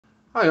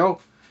Hi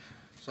all,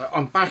 so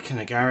I'm back in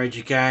the garage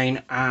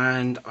again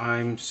and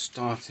I'm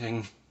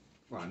starting,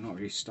 well not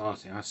really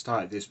starting, I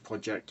started this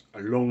project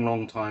a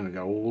long time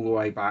ago, all the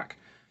way back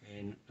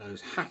in those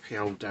happy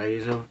old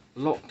days of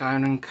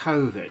lockdown and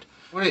COVID.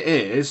 What it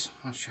is,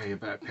 I'll show you a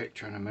better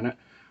picture in a minute,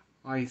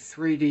 I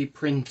 3D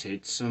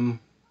printed some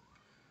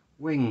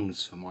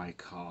wings for my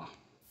car.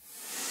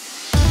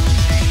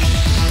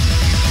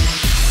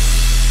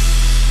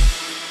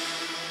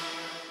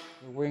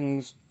 The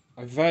wings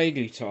I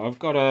vaguely thought, I've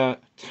got a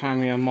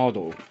Tamiya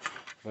model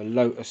of a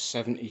Lotus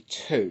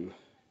 72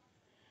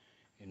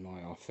 in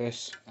my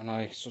office, and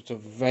I sort of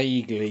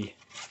vaguely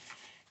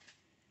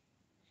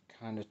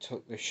kind of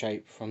took the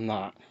shape from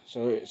that.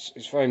 So it's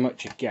very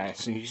much a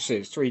guess, and you can see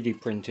it's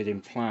 3D printed in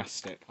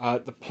plastic.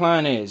 The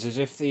plan is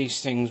if these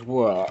things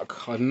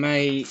work, I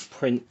may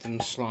print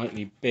them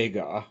slightly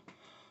bigger,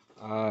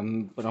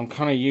 but I'm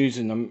kind of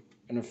using them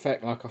in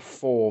effect like a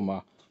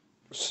former.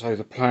 So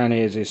the plan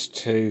is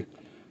to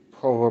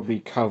probably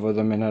cover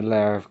them in a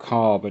layer of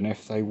carbon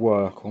if they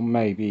work, or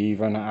maybe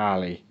even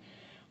alley.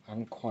 I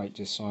haven't quite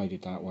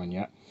decided that one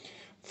yet.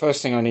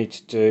 First thing I need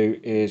to do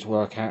is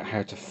work out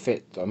how to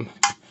fit them,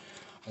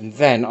 and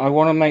then I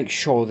want to make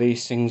sure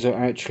these things are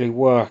actually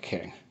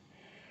working.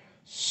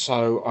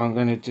 So I'm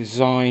going to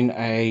design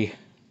a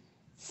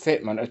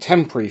fitment, a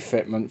temporary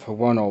fitment for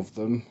one of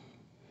them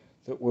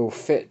that will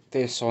fit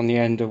this on the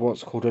end of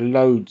what's called a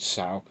load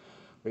cell,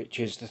 which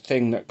is the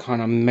thing that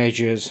kind of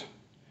measures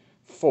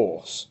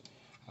force.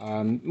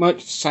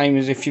 Much the same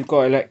as if you've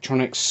got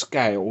electronic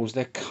scales,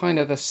 they're kind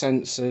of the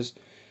sensors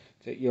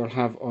that you'll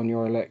have on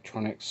your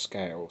electronic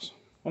scales.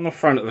 On the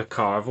front of the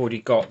car I've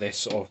already got this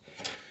sort of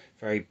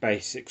very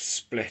basic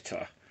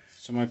splitter.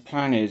 So my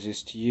plan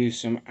is to use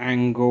some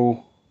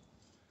angle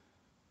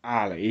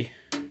alley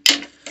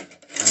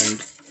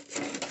and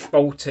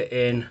bolt it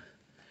in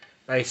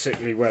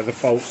basically where the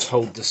bolts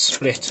hold the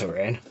splitter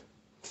in,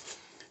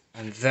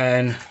 and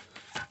then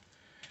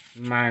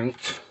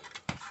mount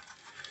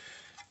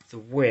the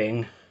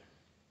wing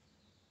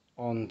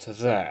onto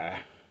there.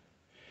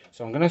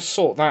 So I'm going to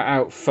sort that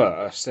out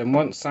first, then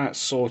once that's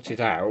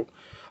sorted out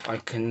I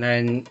can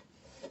then,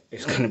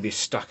 it's going to be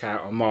stuck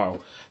out a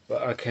mile,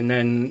 but I can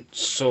then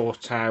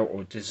sort out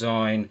or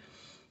design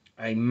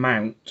a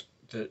mount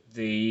that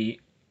the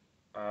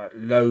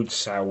load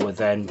cell will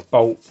then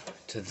bolt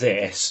to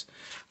this,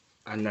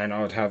 and then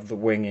I'd have the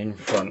wing in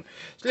front.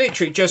 It's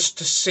literally just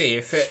to see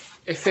if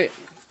it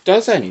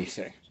does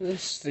anything. So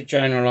this is the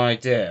general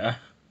idea.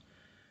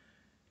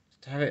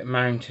 To have it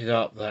mounted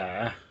up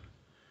there.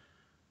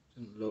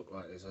 Doesn't look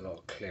like there's a lot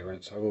of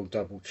clearance. I will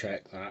double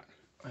check that.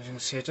 As you can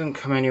see, it doesn't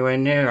come anywhere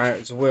near out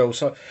as a wheel.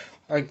 So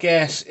I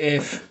guess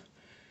if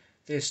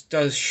this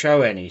does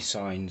show any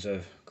signs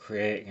of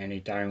creating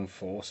any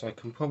downforce, I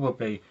can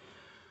probably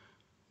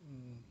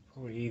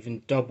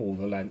even double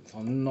the length.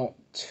 I'm not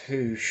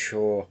too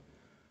sure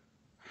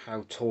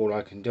how tall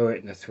I can do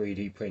it in the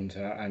 3D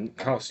printer, and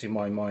casting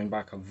my mind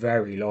back a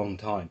very long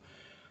time,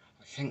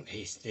 I think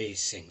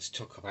these things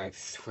took about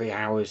 3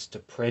 hours to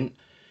print,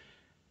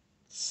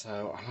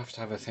 so I'll have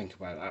to have a think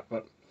about that.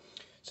 But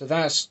so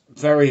that's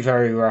very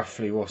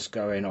roughly what's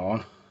going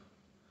on.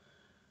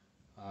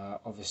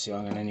 Obviously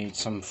I'm going to need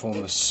some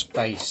form of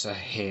spacer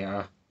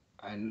here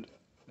and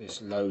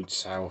this load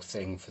cell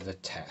thing for the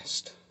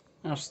test.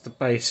 That's the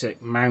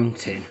basic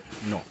mounting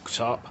knocked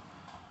up.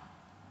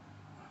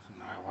 I don't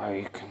know where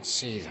you can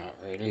see that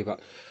really,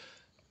 but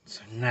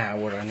so now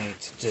what I need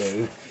to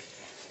do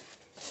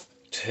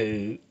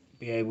to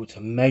be able to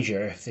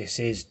measure if this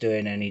is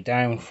doing any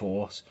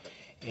downforce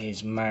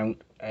is mount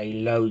a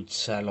load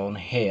cell on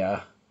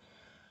here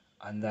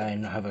and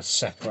then have a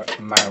separate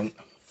mount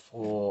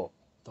for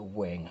the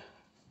wing.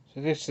 So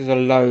this is a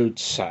load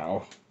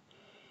cell.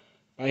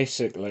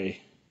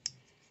 Basically,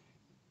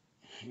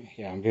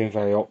 yeah, I'm being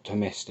very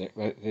optimistic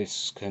that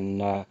this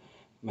can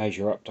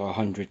measure up to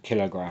 100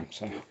 kilograms.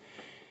 So I'm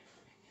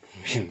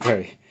being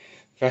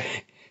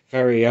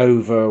very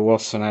over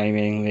what's the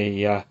naming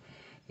the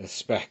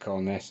spec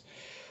on this.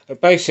 But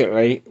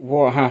basically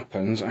what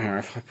happens,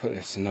 if I put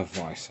this in the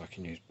vise I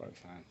can use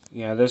both hands.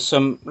 Yeah, there's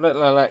some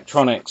little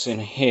electronics in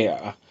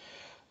here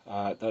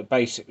that are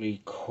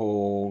basically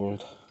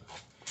called,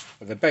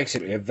 well, they're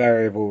basically a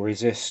variable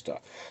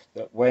resistor,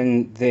 that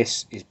when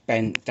this is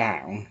bent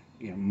down,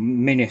 you know,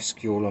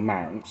 minuscule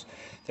amounts,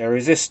 their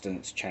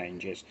resistance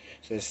changes.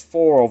 So there's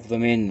 4 of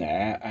them in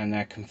there, and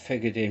they're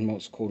configured in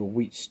what's called a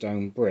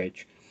Wheatstone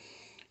bridge.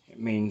 It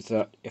means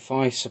that if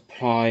I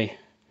supply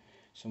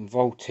some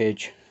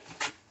voltage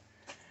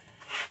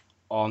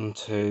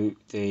onto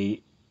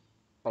the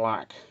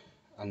black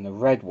and the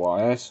red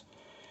wires,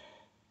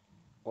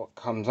 what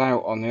comes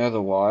out on the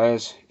other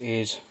wires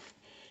is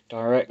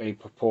directly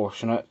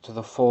proportionate to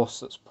the force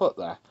that's put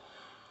there.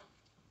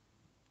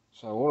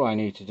 So all I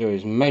need to do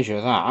is measure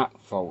that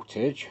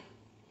voltage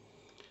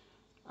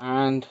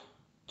and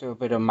do a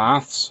bit of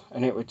maths,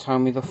 and it would tell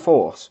me the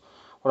force.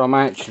 What I'm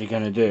actually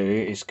going to do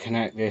is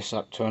connect this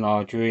up to an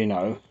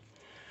Arduino,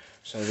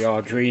 so the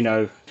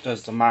Arduino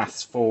does the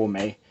maths for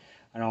me,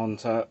 and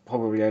onto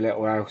probably a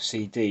little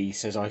LCD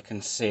so I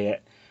can see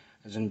it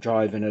as I'm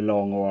driving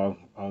along, or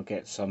I'll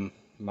get some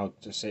mug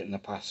to sit in the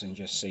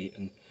passenger seat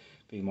and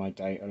be my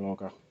data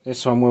logger.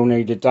 This one will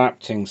need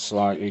adapting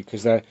slightly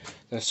because they're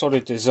sort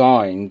of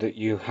designed that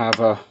you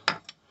have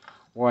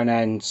one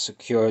end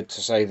secured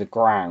to, say, the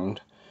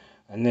ground,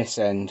 and this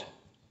end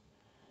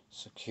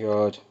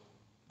secured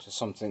to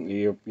something that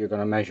you're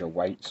going to measure,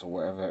 weights or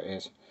whatever it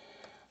is.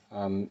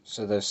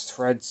 So there's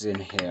threads in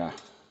here,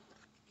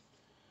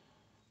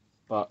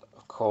 but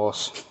of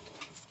course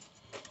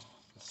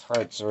the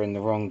threads are in the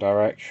wrong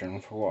direction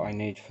for what I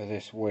need for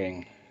this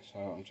wing. So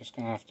I'm just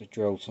going to have to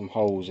drill some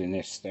holes in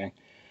this thing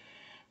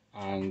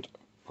and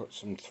put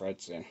some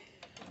threads in.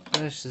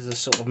 This is the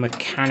sort of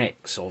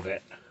mechanics of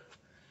it.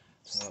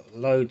 So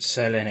load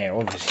cell in here,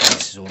 obviously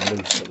this is all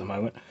loose at the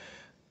moment.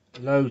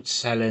 Load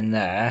cell in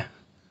there,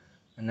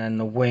 and then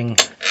the wing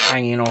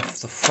hanging off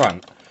the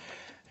front.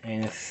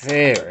 In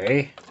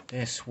theory,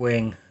 this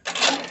wing,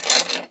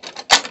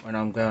 when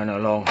I'm going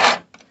along,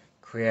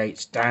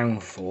 creates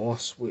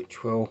downforce,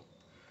 which will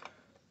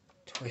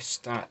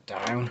twist that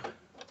down,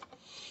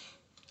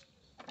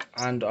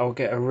 and I'll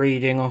get a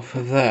reading off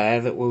of there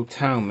that will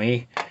tell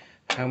me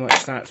how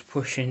much that's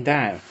pushing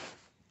down.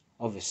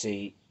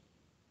 Obviously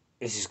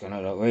this is going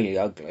to look really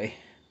ugly,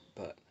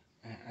 but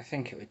I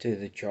think it would do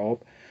the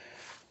job.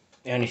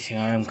 The only thing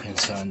I am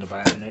concerned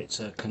about, and it's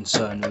a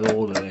concern with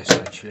all of this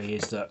actually,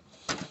 is that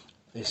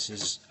this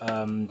is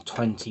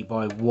 20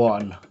 by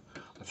 1.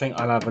 I think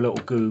I'll have a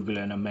little Google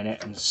in a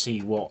minute and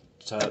see what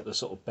the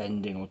sort of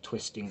bending or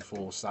twisting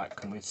force that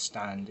can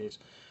withstand is.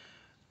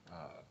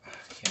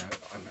 You know,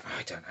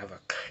 I don't have a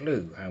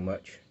clue how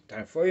much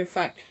downforce. In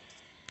fact,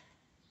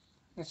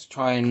 let's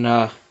try and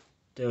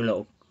do a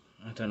little,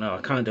 I don't know,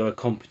 I can't do a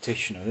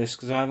competition of this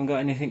because I haven't got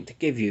anything to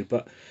give you,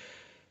 but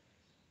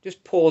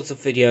just pause the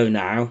video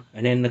now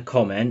and in the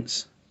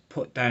comments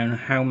put down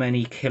how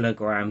many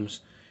kilograms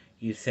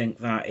you think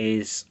that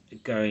is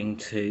going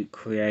to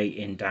create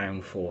in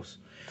downforce.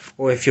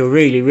 Or if you're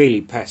really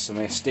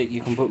pessimistic,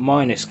 you can put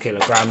minus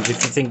kilograms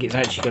if you think it's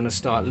actually going to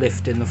start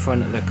lifting the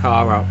front of the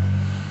car up.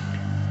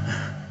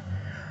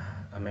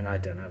 I mean, I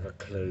don't have a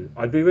clue.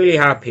 I'd be really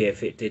happy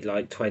if it did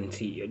like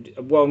 20.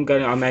 What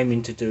I'm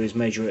aiming to do is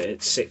measure it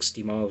at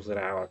 60 miles an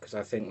hour because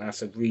I think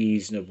that's a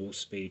reasonable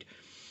speed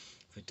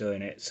for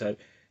doing it. So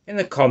in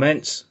the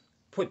comments,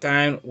 put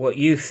down what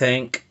you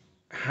think,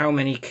 how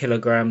many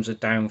kilograms of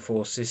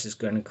downforce this is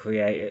going to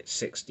create at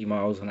 60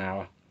 miles an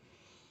hour.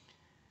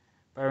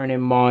 Bearing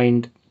in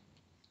mind,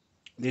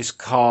 this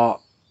car,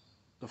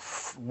 the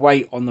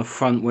weight on the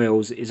front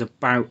wheels is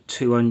about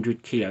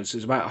 200 kilos. So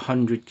it's about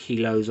 100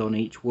 kilos on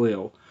each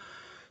wheel.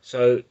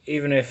 So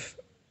even if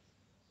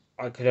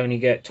I could only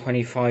get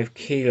 25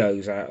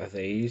 kilos out of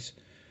these,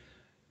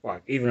 well,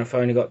 even if I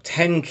only got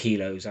 10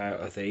 kilos out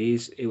of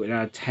these, it would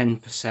add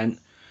 10%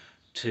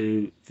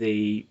 to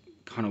the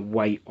kind of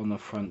weight on the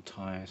front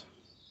tyres.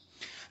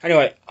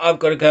 Anyway, I've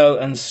got to go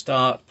and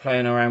start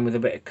playing around with a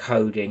bit of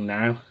coding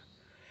now,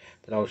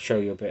 but I'll show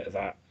you a bit of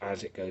that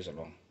as it goes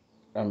along.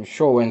 I'm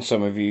sure when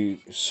some of you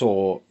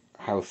saw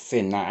how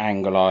thin that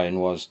angle iron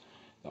was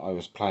that I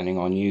was planning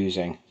on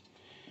using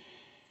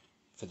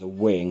for the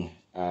wing,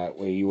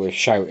 where you were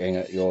shouting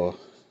at your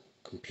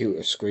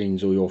computer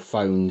screens or your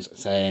phones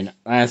saying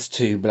that's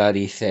too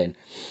bloody thin,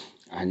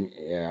 and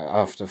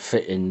after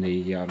fitting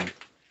the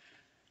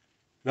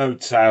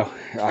load cell,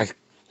 I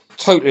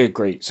totally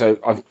agree. So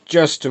I've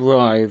just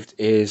arrived,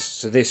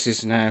 so this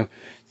is now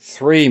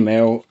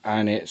 3mm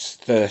and it's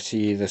 30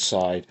 either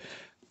side,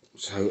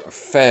 so a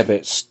fair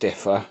bit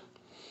stiffer.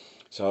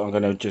 So I'm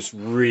going to just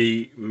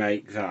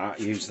remake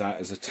that, use that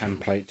as a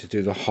template to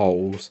do the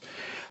holes.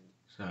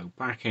 So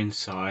back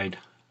inside,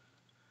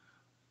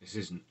 this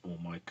isn't all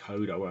my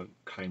code, I won't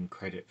claim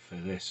credit for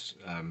this.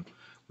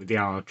 With the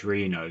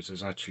Arduinos,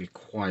 there's actually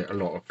quite a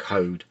lot of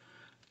code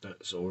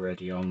that's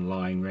already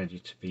online, ready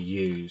to be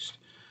used.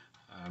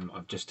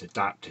 I've just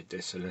adapted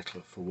this a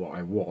little for what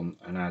I want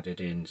and added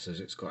in so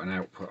it's got an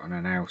output on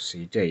an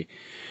LCD.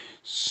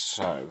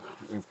 So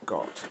we've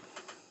got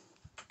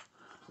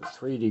the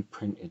 3D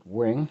printed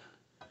wing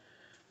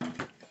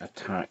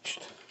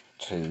attached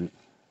to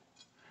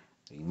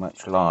the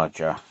much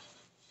larger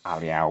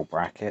alley-owl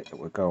bracket that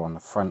will go on the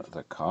front of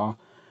the car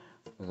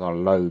with our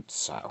load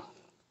cell,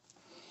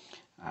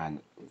 and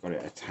we've got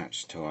it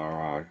attached to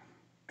our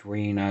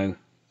Arduino,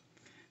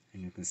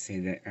 and you can see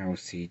the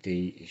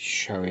LCD is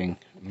showing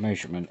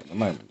measurement at the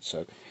moment.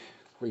 So if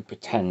we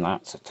pretend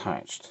that's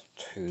attached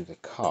to the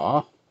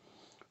car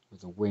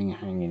with the wing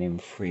hanging in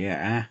free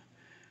air,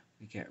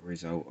 we get a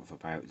result of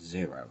about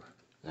 0.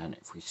 Then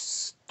if we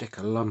stick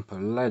a lump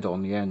of lead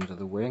on the end of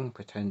the wing,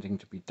 pretending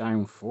to be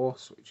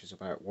downforce, which is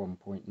about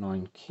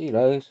 1.9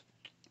 kilos,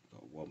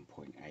 got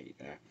 1.8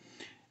 there.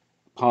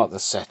 Part of the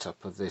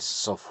setup of this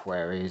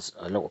software is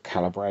a little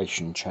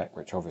calibration check,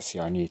 which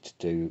obviously I need to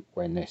do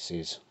when this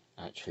is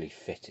actually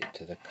fitted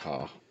to the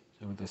car.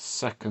 So with the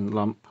second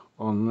lump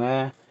on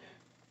there,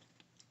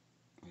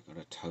 we've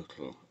got a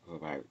total of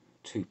about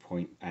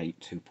 2.8,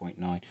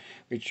 2.9,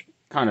 which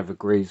kind of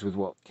agrees with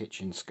what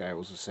kitchen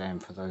scales are saying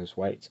for those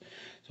weights.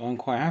 So I'm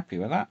quite happy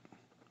with that.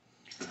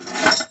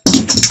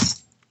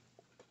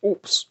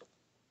 Oops.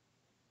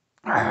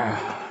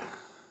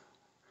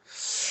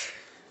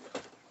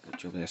 Good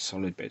job, they're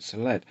solid bits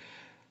of lead.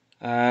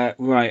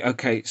 Right,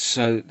 okay,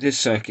 so this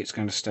circuit's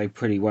going to stay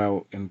pretty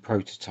well in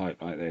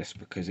prototype like this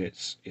because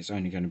it's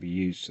only going to be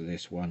used for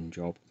this one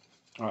job.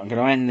 Right, I'm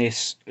going to end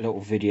this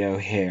little video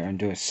here and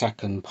do a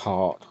second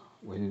part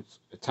with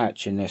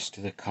attaching this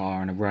to the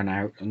car and a run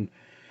out and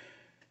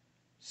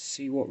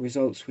see what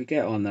results we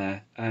get on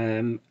there.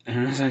 And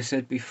as I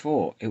said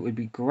before, it would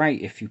be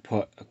great if you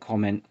put a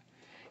comment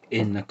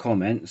in the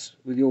comments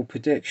with your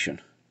prediction.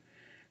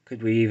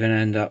 Could we even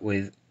end up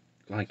with,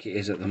 like it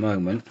is at the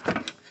moment,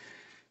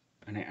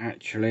 and it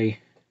actually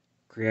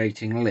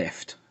creating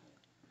lift?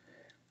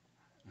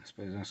 I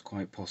suppose that's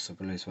quite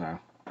possible as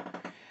well.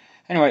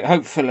 Anyway,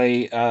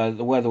 hopefully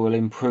the weather will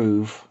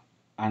improve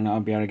and I'll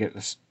be able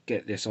to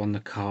get this on the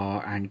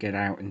car and get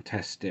out and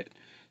test it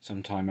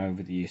sometime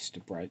over the Easter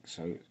break,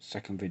 so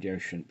second video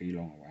shouldn't be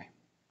long away.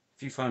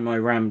 If you find my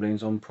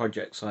ramblings on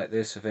projects like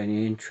this of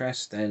any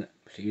interest, then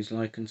please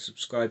like and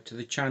subscribe to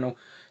the channel,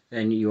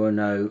 then you will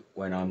know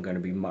when I'm going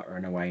to be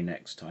muttering away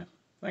next time.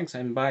 Thanks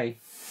and bye.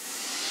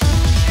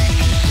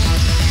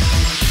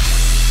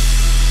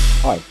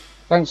 Hi,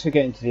 thanks for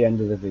getting to the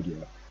end of the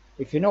video.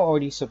 If you're not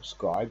already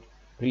subscribed,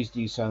 please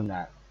do so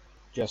now.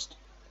 Just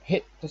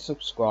hit the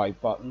subscribe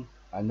button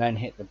and then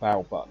hit the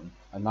bell button,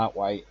 and that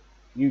way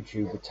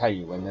YouTube will tell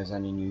you when there's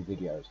any new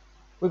videos.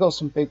 We've got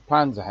some big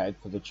plans ahead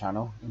for the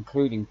channel,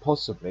 including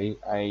possibly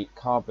a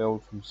car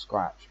build from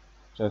scratch.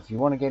 So if you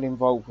want to get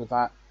involved with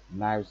that,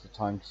 now's the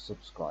time to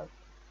subscribe.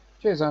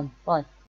 Cheers then, bye.